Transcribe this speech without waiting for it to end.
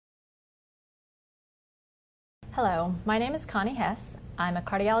Hello, my name is Connie Hess. I'm a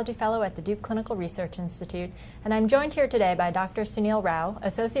cardiology fellow at the Duke Clinical Research Institute, and I'm joined here today by Dr. Sunil Rao,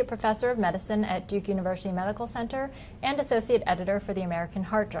 Associate Professor of Medicine at Duke University Medical Center and Associate Editor for the American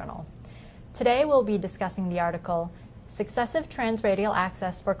Heart Journal. Today we'll be discussing the article, Successive Transradial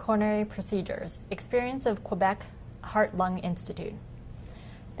Access for Coronary Procedures, Experience of Quebec Heart-Lung Institute.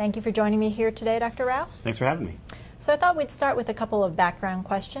 Thank you for joining me here today, Dr. Rao. Thanks for having me. So I thought we'd start with a couple of background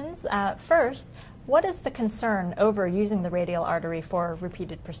questions. First, what is the concern over using the radial artery for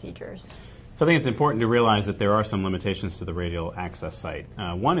repeated procedures? So I think it's important to realize that there are some limitations to the radial access site.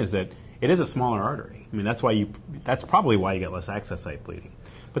 One is that it is a smaller artery. I mean, that's probably why you get less access site bleeding.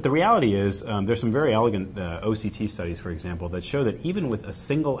 But the reality is there's some very elegant OCT studies, for example, that show that even with a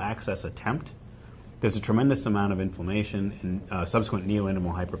single access attempt, there's a tremendous amount of inflammation and subsequent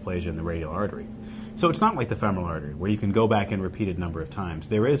neointimal hyperplasia in the radial artery. So it's not like the femoral artery, where you can go back in a repeated number of times.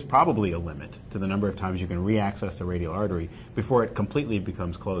 There is probably a limit to the number of times you can re-access the radial artery before it completely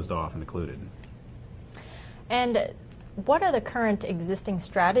becomes closed off and occluded. And what are the current existing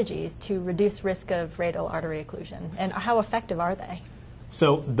strategies to reduce risk of radial artery occlusion, and how effective are they?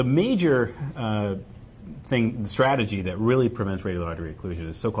 So the major the strategy that really prevents radial artery occlusion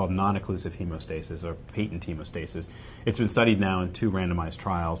is so-called non-occlusive hemostasis, or patent hemostasis. It's been studied now in 2 randomized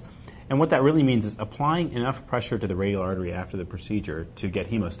trials. And what that really means is applying enough pressure to the radial artery after the procedure to get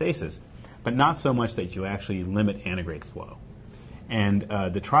hemostasis, but not so much that you actually limit antegrade flow. And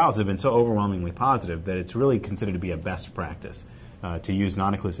the trials have been so overwhelmingly positive that it's really considered to be a best practice to use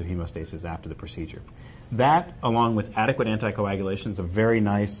non-occlusive hemostasis after the procedure. That, along with adequate anticoagulation, is a very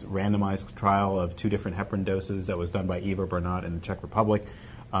nice randomized trial of 2 different heparin doses that was done by Ivo Bernat in the Czech Republic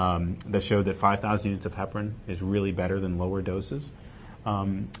that showed that 5,000 units of heparin is really better than lower doses.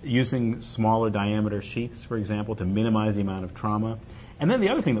 Using smaller diameter sheaths, for example, to minimize the amount of trauma. And then the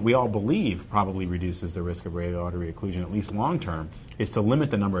other thing that we all believe probably reduces the risk of radial artery occlusion, at least long term, is to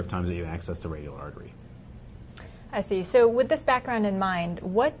limit the number of times that you access the radial artery. I see. So with this background in mind,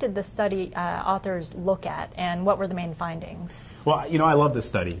 what did the study authors look at, and what were the main findings? Well, you know, I love this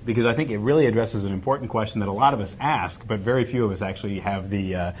study because I think it really addresses an important question that a lot of us ask, but very few of us actually have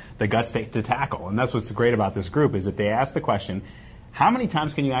the guts to tackle. And that's what's great about this group, is that they ask the question, how many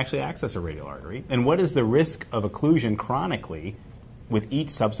times can you actually access a radial artery, and what is the risk of occlusion chronically with each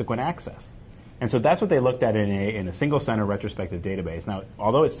subsequent access? And so that's what they looked at in a single center retrospective database. Now,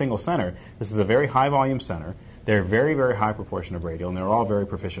 although it's single center, this is a very high volume center. They're a very, very high proportion of radial, and they're all very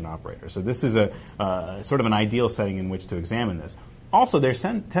proficient operators. So this is a sort of an ideal setting in which to examine this. Also, there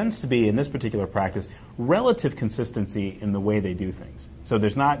tends to be, in this particular practice, relative consistency in the way they do things. So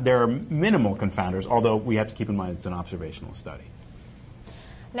there are minimal confounders, although we have to keep in mind it's an observational study.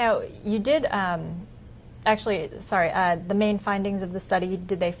 Now, you did, the main findings of the study,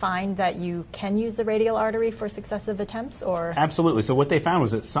 did they find that you can use the radial artery for successive attempts, or? Absolutely. So what they found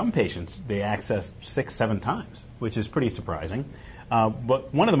was that some patients, they accessed 6, 7 times, which is pretty surprising.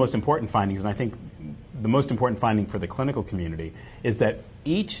 But one of the most important findings, and I think the most important finding for the clinical community, is that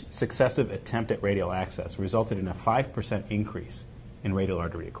each successive attempt at radial access resulted in a 5% increase in radial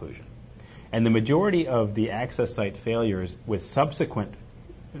artery occlusion. And the majority of the access site failures with subsequent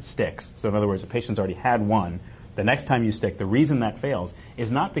sticks, so in other words, a patient's already had one, the next time you stick, the reason that fails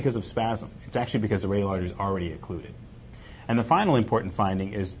is not because of spasm. It's actually because the radial artery is already occluded. And the final important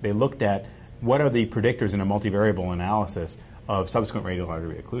finding is they looked at what are the predictors in a multivariable analysis of subsequent radial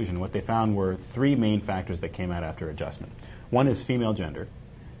artery occlusion. What they found were 3 main factors that came out after adjustment. One is female gender.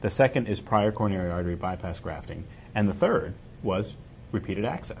 The second is prior coronary artery bypass grafting. And the third was repeated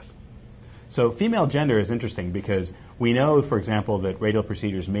access. So female gender is interesting because we know, for example, that radial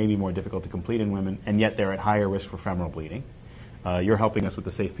procedures may be more difficult to complete in women, and yet they're at higher risk for femoral bleeding. You're helping us with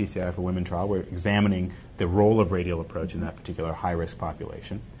the Safe PCI for Women trial. We're examining the role of radial approach in that particular high-risk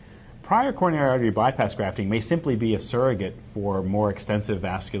population. Prior coronary artery bypass grafting may simply be a surrogate for more extensive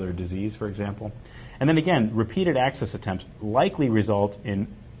vascular disease, for example. And then again, repeated access attempts likely result in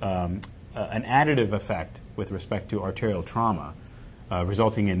an additive effect with respect to arterial trauma,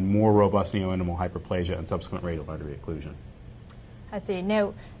 resulting in more robust neointimal hyperplasia and subsequent radial artery occlusion. I see.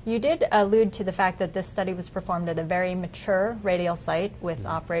 Now, you did allude to the fact that this study was performed at a very mature radial site with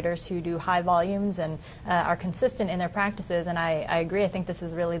operators who do high volumes and are consistent in their practices, and I agree. I think this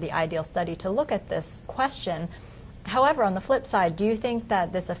is really the ideal study to look at this question. However, on the flip side, do you think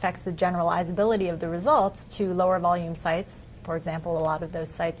that this affects the generalizability of the results to lower volume sites, for example, a lot of those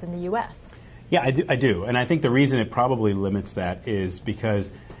sites in the U.S.? Yeah, I do. And I think the reason it probably limits that is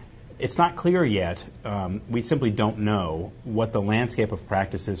because it's not clear yet. We simply don't know what the landscape of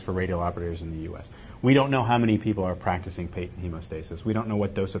practice is for radial operators in the U.S. We don't know how many people are practicing patent hemostasis. We don't know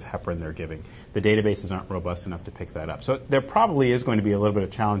what dose of heparin they're giving. The databases aren't robust enough to pick that up. So there probably is going to be a little bit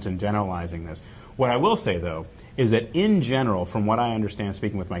of challenge in generalizing this. What I will say, though, is that in general, from what I understand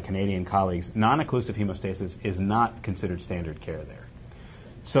speaking with my Canadian colleagues, non-occlusive hemostasis is not considered standard care there.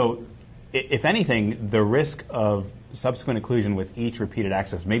 So if anything, the risk of subsequent occlusion with each repeated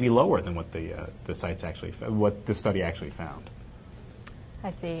access may be lower than what the study actually found. I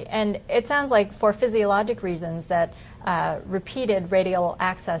see. And it sounds like for physiologic reasons that repeated radial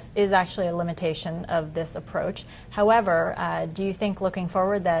access is actually a limitation of this approach. However, do you think looking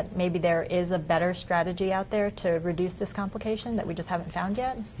forward that maybe there is a better strategy out there to reduce this complication that we just haven't found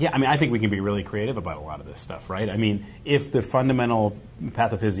yet? Yeah, I mean, I think we can be really creative about a lot of this stuff, right? I mean, if the fundamental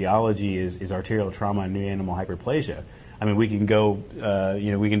pathophysiology is arterial trauma and new animal hyperplasia, I mean, we can go,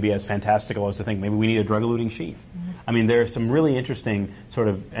 we can be as fantastical as to think maybe we need a drug-eluting sheath. Mm-hmm. I mean, there are some really interesting sort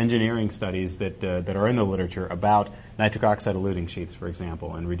of engineering studies that are in the literature about nitric oxide eluting sheaths, for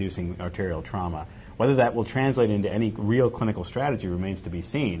example, and reducing arterial trauma. Whether that will translate into any real clinical strategy remains to be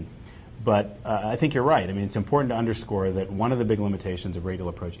seen. But I think you're right. I mean, it's important to underscore that one of the big limitations of radial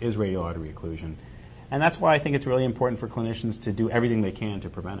approach is radial artery occlusion. And that's why I think it's really important for clinicians to do everything they can to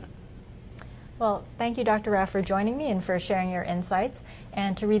prevent it. Well, thank you, Dr. Rao, for joining me and for sharing your insights.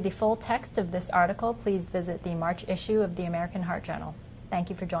 And to read the full text of this article, please visit the March issue of the American Heart Journal. Thank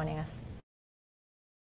you for joining us.